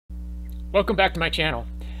Welcome back to my channel.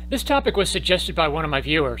 This topic was suggested by one of my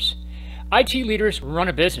viewers. IT leaders run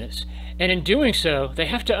a business, and in doing so, they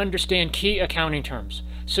have to understand key accounting terms.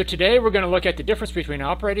 So today we're going to look at the difference between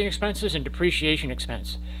operating expenses and depreciation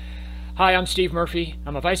expense. Hi, I'm Steve Murphy.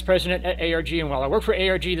 I'm a vice president at ARG, and while I work for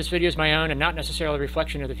ARG, this video is my own and not necessarily a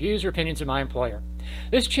reflection of the views or opinions of my employer.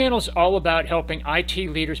 This channel is all about helping IT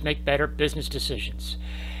leaders make better business decisions.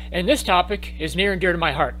 And this topic is near and dear to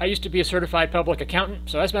my heart. I used to be a certified public accountant,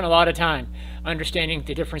 so I spent a lot of time understanding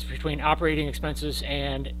the difference between operating expenses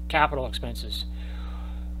and capital expenses.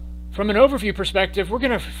 From an overview perspective, we're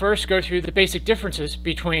going to first go through the basic differences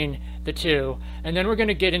between the two, and then we're going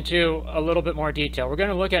to get into a little bit more detail. We're going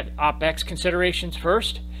to look at OpEx considerations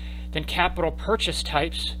first, then capital purchase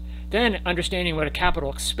types, then understanding what a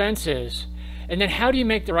capital expense is, and then how do you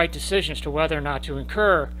make the right decision as to whether or not to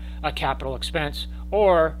incur a capital expense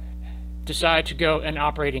or decide to go an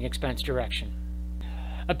operating expense direction.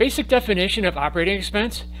 A basic definition of operating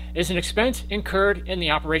expense is an expense incurred in the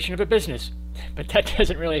operation of a business, but that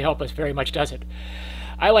doesn't really help us very much, does it?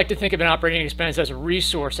 I like to think of an operating expense as a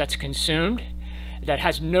resource that's consumed, that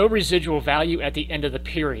has no residual value at the end of the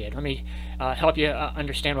period. Let me help you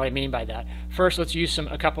understand what I mean by that. First, let's use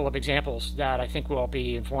a couple of examples that I think will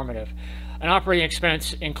be informative. An operating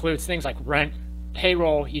expense includes things like rent,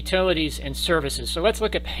 payroll, utilities, and services. So let's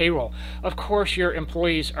look at payroll. Of course, your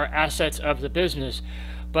employees are assets of the business,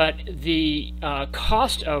 but the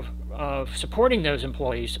cost of supporting those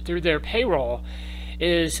employees through their payroll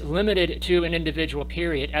is limited to an individual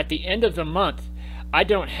period. At the end of the month, I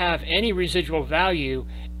don't have any residual value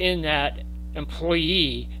in that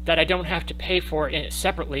employee that I don't have to pay for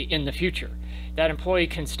separately in the future. That employee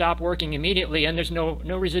can stop working immediately, and there's no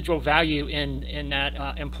residual value in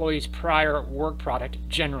that employee's prior work product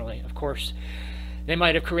generally. Of course, they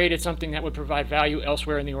might have created something that would provide value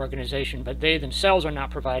elsewhere in the organization, but they themselves are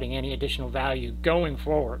not providing any additional value going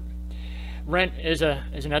forward. Rent is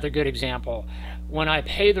another good example. When I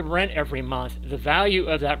pay the rent every month, the value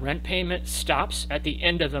of that rent payment stops at the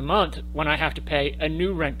end of the month when I have to pay a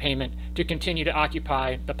new rent payment to continue to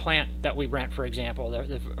occupy the plant that we rent, for example,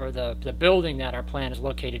 or the building that our plant is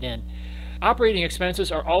located in. Operating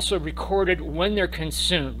expenses are also recorded when they're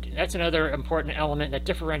consumed. That's another important element that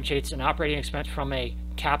differentiates an operating expense from a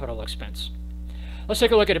capital expense. Let's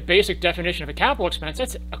take a look at a basic definition of a capital expense.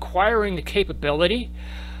 That's acquiring the capability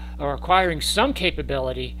or acquiring some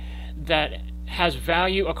capability that has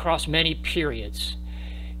value across many periods.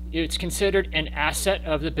 It's considered an asset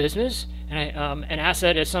of the business, and an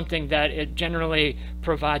asset is something that it generally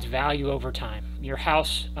provides value over time. Your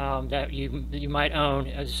house that you might own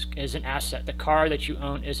is an asset. The car that you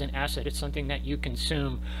own is an asset. It's something that you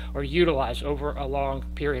consume or utilize over a long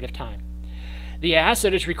period of time. The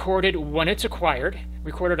asset is recorded when it's acquired,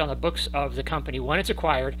 recorded on the books of the company when it's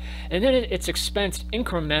acquired, and then it's expensed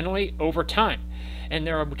incrementally over time. And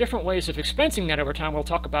there are different ways of expensing that over time we'll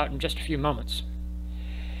talk about in just a few moments.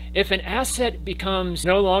 If an asset becomes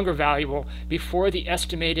no longer valuable before the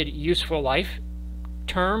estimated useful life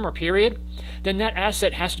term or period, then that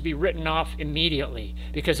asset has to be written off immediately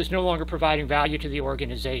because it's no longer providing value to the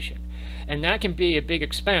organization. And that can be a big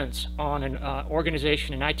expense on an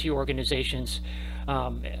organization, an IT organization's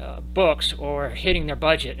books or hitting their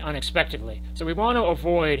budget unexpectedly. So we want to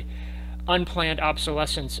avoid unplanned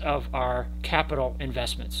obsolescence of our capital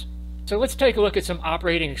investments. So let's take a look at some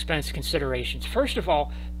operating expense considerations. First of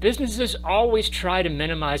all, businesses always try to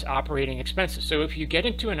minimize operating expenses. So if you get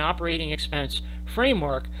into an operating expense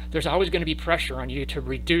framework, there's always going to be pressure on you to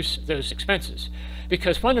reduce those expenses.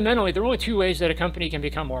 Because fundamentally, there are only two ways that a company can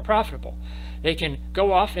become more profitable. They can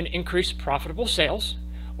go off and increase profitable sales,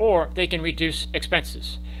 or they can reduce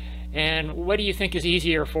expenses. And what do you think is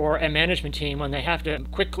easier for a management team when they have to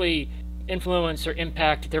quickly influence or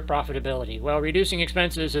impact their profitability? Well, reducing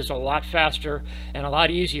expenses is a lot faster and a lot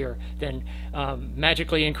easier than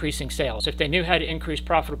magically increasing sales. If they knew how to increase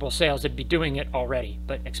profitable sales, they'd be doing it already.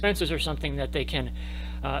 But expenses are something that they can,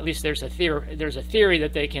 at least there's a theory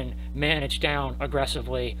that they can manage down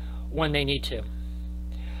aggressively when they need to.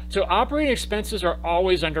 So operating expenses are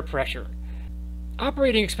always under pressure.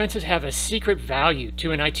 Operating expenses have a secret value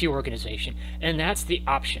to an IT organization, and that's the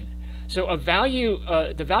option. So the value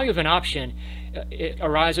of an option it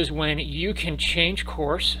arises when you can change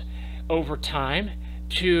course over time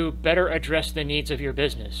to better address the needs of your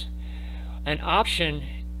business. An option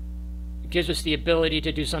gives us the ability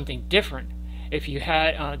to do something different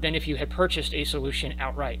than if you had purchased a solution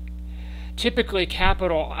outright. Typically,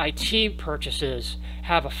 capital IT purchases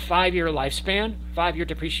have a 5-year lifespan, 5-year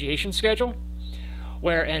depreciation schedule,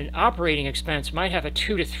 where an operating expense might have a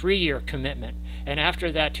 2 to 3 year commitment. And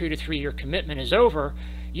after that 2 to 3 year commitment is over,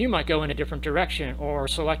 you might go in a different direction or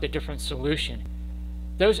select a different solution.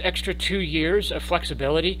 Those extra 2 years of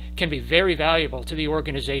flexibility can be very valuable to the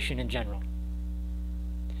organization in general.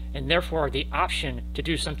 And therefore, the option to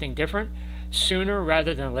do something different sooner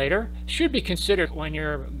rather than later should be considered when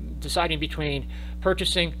you're deciding between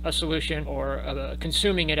purchasing a solution or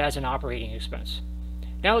consuming it as an operating expense.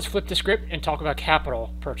 Now let's flip the script and talk about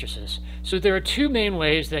capital purchases. So there are two main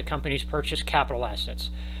ways that companies purchase capital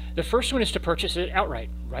assets. The first one is to purchase it outright,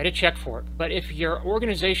 write a check for it. But if your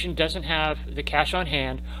organization doesn't have the cash on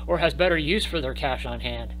hand or has better use for their cash on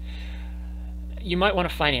hand, you might want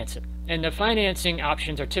to finance it. And the financing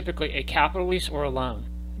options are typically a capital lease or a loan.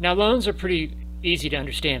 Now loans are pretty easy to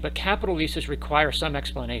understand, but capital leases require some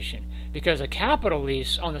explanation, because a capital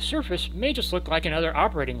lease on the surface may just look like another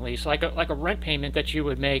operating lease, like a rent payment that you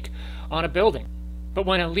would make on a building. But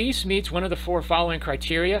when a lease meets one of the four following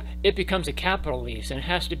criteria, it becomes a capital lease and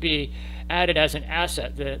has to be added as an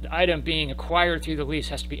asset. The item being acquired through the lease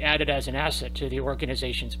has to be added as an asset to the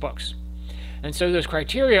organization's books. And so those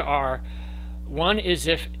criteria are, one is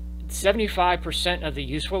if 75% of the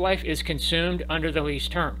useful life is consumed under the lease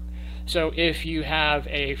term. So if you have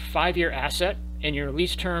a 5-year asset and your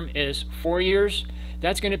lease term is 4 years,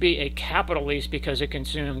 that's going to be a capital lease because it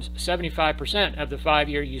consumes 75% of the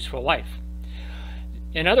 5-year useful life.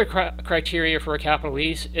 Another criteria for a capital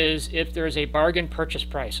lease is if there's a bargain purchase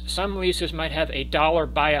price. Some leases might have a dollar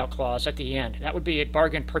buyout clause at the end. That would be a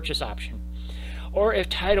bargain purchase option. Or if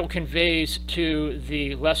title conveys to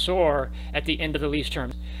the lessor at the end of the lease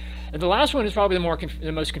term. And the last one is probably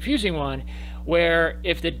the most confusing one, where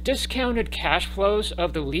if the discounted cash flows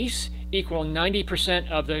of the lease equal 90%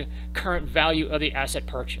 of the current value of the asset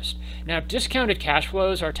purchased. Now, discounted cash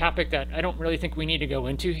flows are a topic that I don't really think we need to go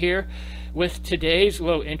into here. With today's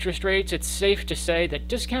low interest rates, it's safe to say that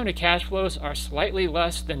discounted cash flows are slightly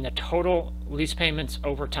less than the total lease payments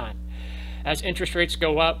over time. As interest rates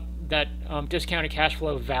go up, that discounted cash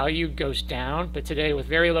flow value goes down, but today with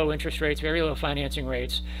very low interest rates, very low financing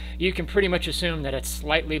rates, you can pretty much assume that it's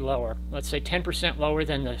slightly lower, let's say 10% lower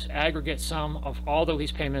than the aggregate sum of all the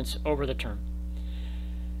lease payments over the term.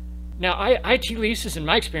 Now, IT leases, in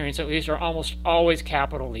my experience at least, are almost always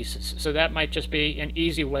capital leases, so that might just be an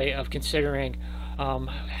easy way of considering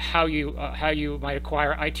how you might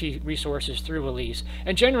acquire IT resources through a lease.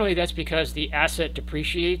 And generally that's because the asset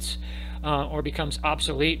depreciates or becomes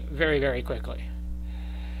obsolete very, very quickly.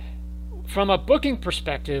 From a booking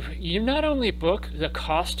perspective, you not only book the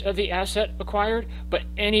cost of the asset acquired, but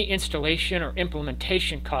any installation or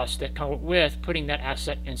implementation costs that come with putting that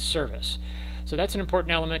asset in service. So that's an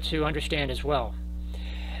important element to understand as well.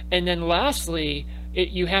 And then lastly,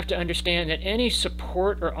 you have to understand that any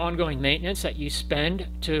support or ongoing maintenance that you spend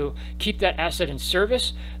to keep that asset in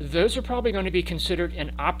service, those are probably going to be considered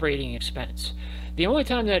an operating expense. The only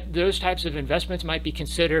time that those types of investments might be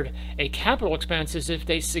considered a capital expense is if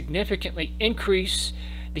they significantly increase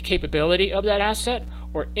the capability of that asset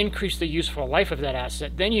or increase the useful life of that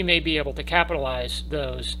asset. Then you may be able to capitalize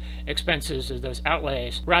those expenses or those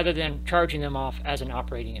outlays rather than charging them off as an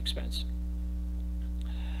operating expense.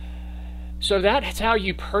 So that's how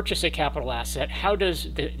you purchase a capital asset. How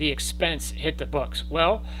does the expense hit the books?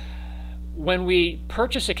 Well, when we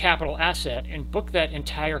purchase a capital asset and book that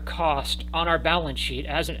entire cost on our balance sheet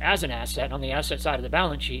as an asset on the asset side of the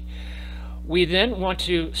balance sheet, we then want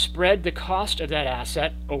to spread the cost of that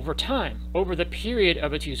asset over time, over the period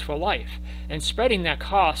of its useful life. And spreading that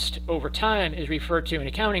cost over time is referred to in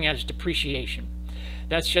accounting as depreciation.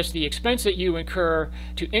 That's just the expense that you incur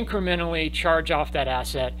to incrementally charge off that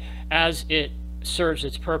asset as it serves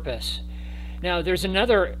its purpose. Now, there's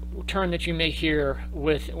another term that you may hear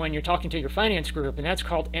when you're talking to your finance group, and that's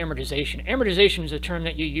called amortization. Amortization is a term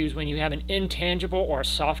that you use when you have an intangible or a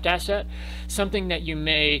soft asset, something that you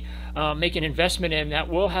may make an investment in that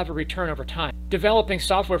will have a return over time. Developing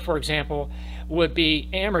software, for example, would be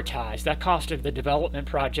amortized. That cost of the development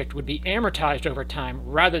project would be amortized over time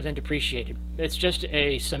rather than depreciated. It's just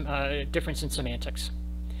a difference in semantics.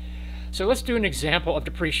 So let's do an example of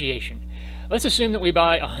depreciation. Let's assume that we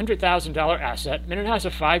buy a $100,000 asset and it has a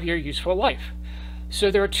 5-year useful life.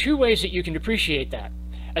 So there are two ways that you can depreciate that.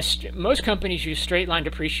 Most companies use straight line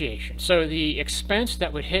depreciation. So the expense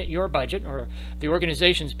that would hit your budget or the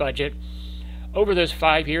organization's budget over those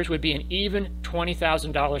 5 years would be an even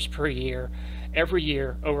 $20,000 per year every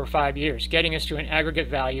year over 5 years, getting us to an aggregate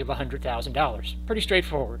value of $100,000. Pretty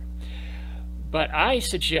straightforward. But I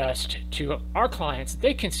suggest to our clients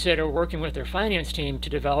they consider working with their finance team to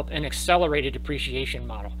develop an accelerated depreciation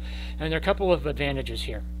model. And there are a couple of advantages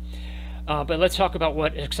here. But let's talk about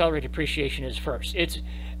what accelerated depreciation is first. It's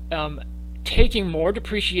taking more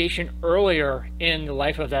depreciation earlier in the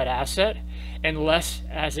life of that asset and less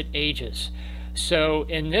as it ages. So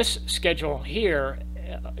in this schedule here,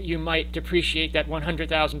 you might depreciate that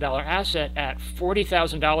 $100,000 asset at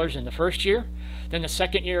 $40,000 in the first year. Then the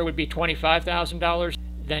second year would be $25,000,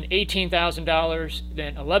 then $18,000,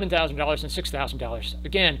 then $11,000, and $6,000.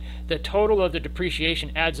 Again, the total of the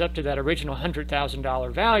depreciation adds up to that original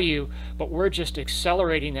 $100,000 value, but we're just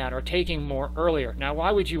accelerating that or taking more earlier. Now,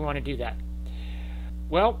 why would you want to do that?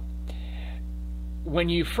 Well, when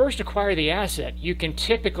you first acquire the asset, you can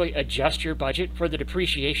typically adjust your budget for the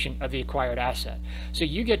depreciation of the acquired asset. So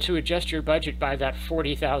you get to adjust your budget by that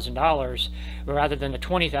 $40,000 rather than the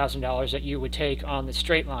 $20,000 that you would take on the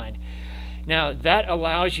straight line. Now, that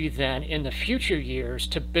allows you then in the future years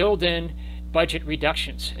to build in budget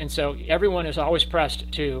reductions. And so everyone is always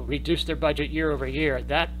pressed to reduce their budget year over year.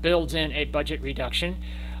 That builds in a budget reduction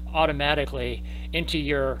automatically into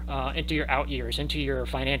your out years, into your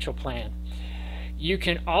financial plan. You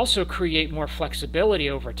can also create more flexibility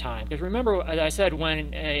over time. Because remember, as I said,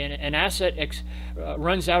 when an asset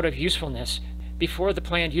runs out of usefulness before the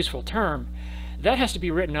planned useful term, that has to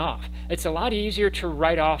be written off. It's a lot easier to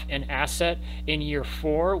write off an asset in year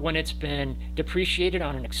 4 when it's been depreciated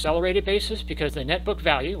on an accelerated basis, because the net book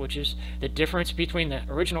value, which is the difference between the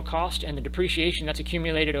original cost and the depreciation that's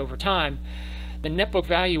accumulated over time, the net book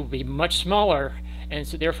value will be much smaller, and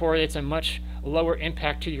so therefore it's a much lower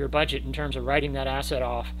impact to your budget in terms of writing that asset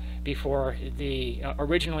off before the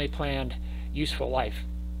originally planned useful life.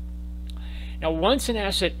 Now, once an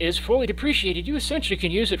asset is fully depreciated, you essentially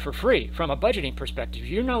can use it for free from a budgeting perspective.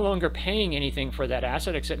 You're no longer paying anything for that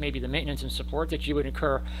asset except maybe the maintenance and support that you would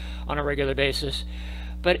incur on a regular basis.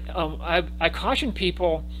 But I caution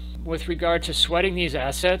people with regard to sweating these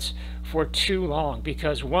assets for too long,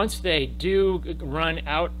 because once they do run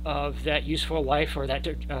out of that useful life or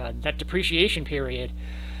that depreciation period,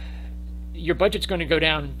 your budget's going to go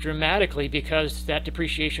down dramatically because that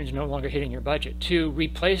depreciation is no longer hitting your budget. To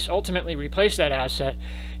ultimately replace that asset,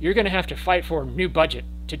 you're going to have to fight for a new budget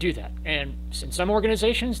to do that. And in some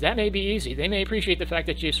organizations, that may be easy. They may appreciate the fact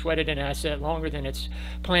that you sweated an asset longer than its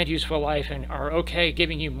planned useful life and are okay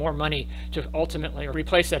giving you more money to ultimately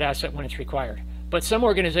replace that asset when it's required. But some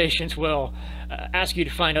organizations will ask you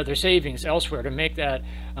to find other savings elsewhere to make that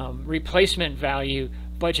replacement value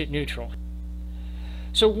budget neutral.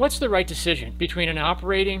 So what's the right decision between an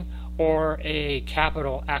operating or a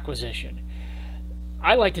capital acquisition?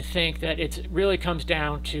 I like to think that it really comes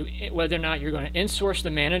down to whether or not you're going to insource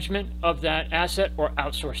the management of that asset or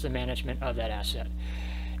outsource the management of that asset.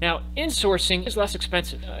 Now, insourcing is less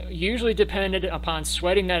expensive, usually dependent upon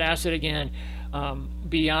sweating that asset again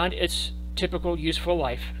beyond its typical useful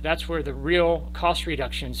life. That's where the real cost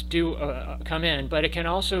reductions do come in, but it can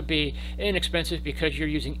also be inexpensive because you're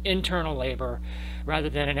using internal labor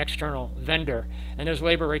rather than an external vendor, and those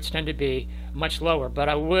labor rates tend to be much lower. But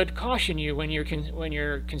I would caution you when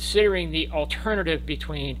you're considering the alternative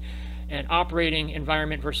between an operating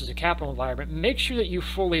environment versus a capital environment, make sure that you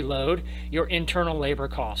fully load your internal labor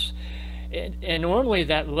costs. And normally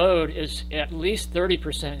that load is at least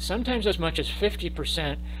 30%, sometimes as much as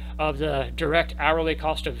 50% of the direct hourly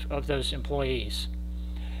cost of those employees.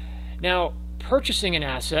 Now, purchasing an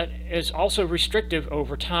asset is also restrictive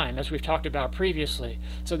over time, as we've talked about previously.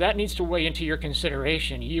 So that needs to weigh into your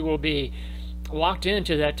consideration. You will be locked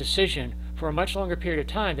into that decision for a much longer period of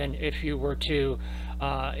time than if you were to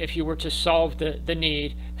solve the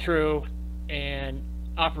need through an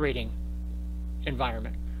operating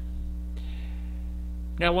environment.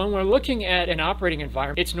 Now, when we're looking at an operating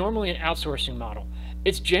environment, it's normally an outsourcing model.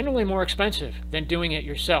 It's generally more expensive than doing it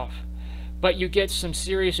yourself, but you get some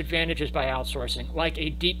serious advantages by outsourcing, like a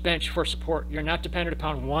deep bench for support. You're not dependent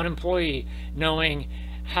upon one employee knowing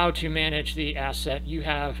how to manage the asset. You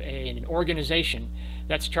have an organization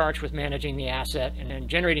that's charged with managing the asset and then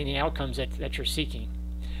generating the outcomes that you're seeking.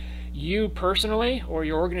 You personally, or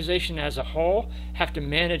your organization as a whole, have to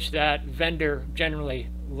manage that vendor generally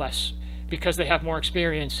less. Because they have more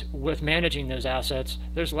experience with managing those assets,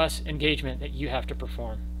 there's less engagement that you have to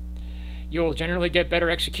perform. You'll generally get better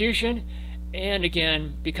execution, and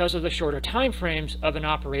again, because of the shorter time frames of an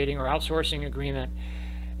operating or outsourcing agreement,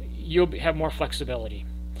 you'll have more flexibility.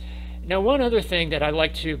 Now, one other thing that I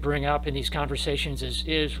like to bring up in these conversations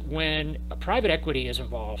is when a private equity is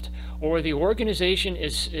involved, or the organization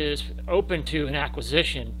is open to an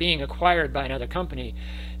acquisition, being acquired by another company,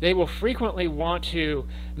 they will frequently want to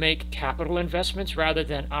make capital investments rather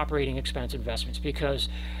than operating expense investments, because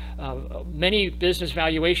many business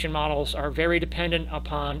valuation models are very dependent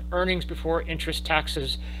upon earnings before interest,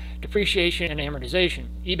 taxes, depreciation, and amortization,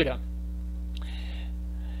 EBITDA.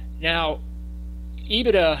 Now,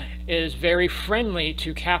 EBITDA is very friendly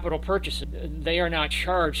to capital purchases. They are not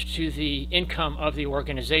charged to the income of the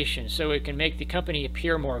organization, so it can make the company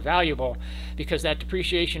appear more valuable because that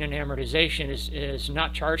depreciation and amortization is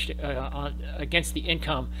not charged against the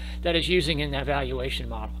income that is using in that valuation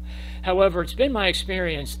model. However, it's been my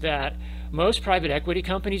experience that most private equity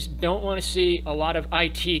companies don't want to see a lot of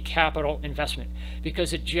IT capital investment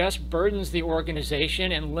because it just burdens the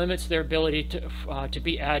organization and limits their ability to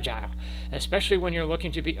be agile, especially when you're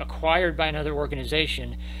looking to be acquired by another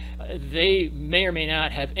organization. They may or may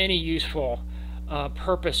not have any useful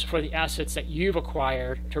purpose for the assets that you've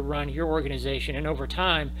acquired to run your organization, and over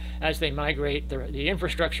time, as they migrate the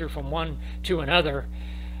infrastructure from one to another,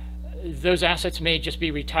 those assets may just be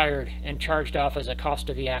retired and charged off as a cost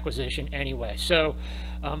of the acquisition anyway. So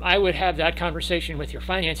I would have that conversation with your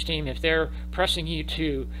finance team if they're pressing you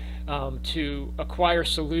to acquire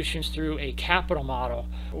solutions through a capital model.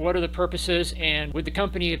 What are the purposes, and would the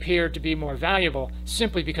company appear to be more valuable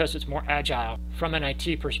simply because it's more agile from an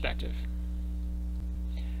IT perspective?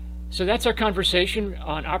 So that's our conversation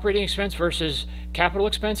on operating expense versus capital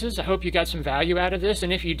expenses. I hope you got some value out of this,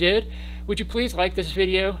 and if you did, would you please like this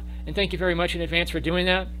video? And thank you very much in advance for doing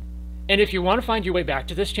that. And if you want to find your way back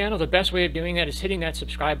to this channel, the best way of doing that is hitting that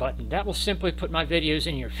subscribe button. That will simply put my videos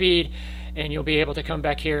in your feed, and you'll be able to come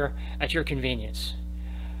back here at your convenience.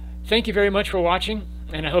 Thank you very much for watching,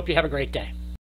 and I hope you have a great day.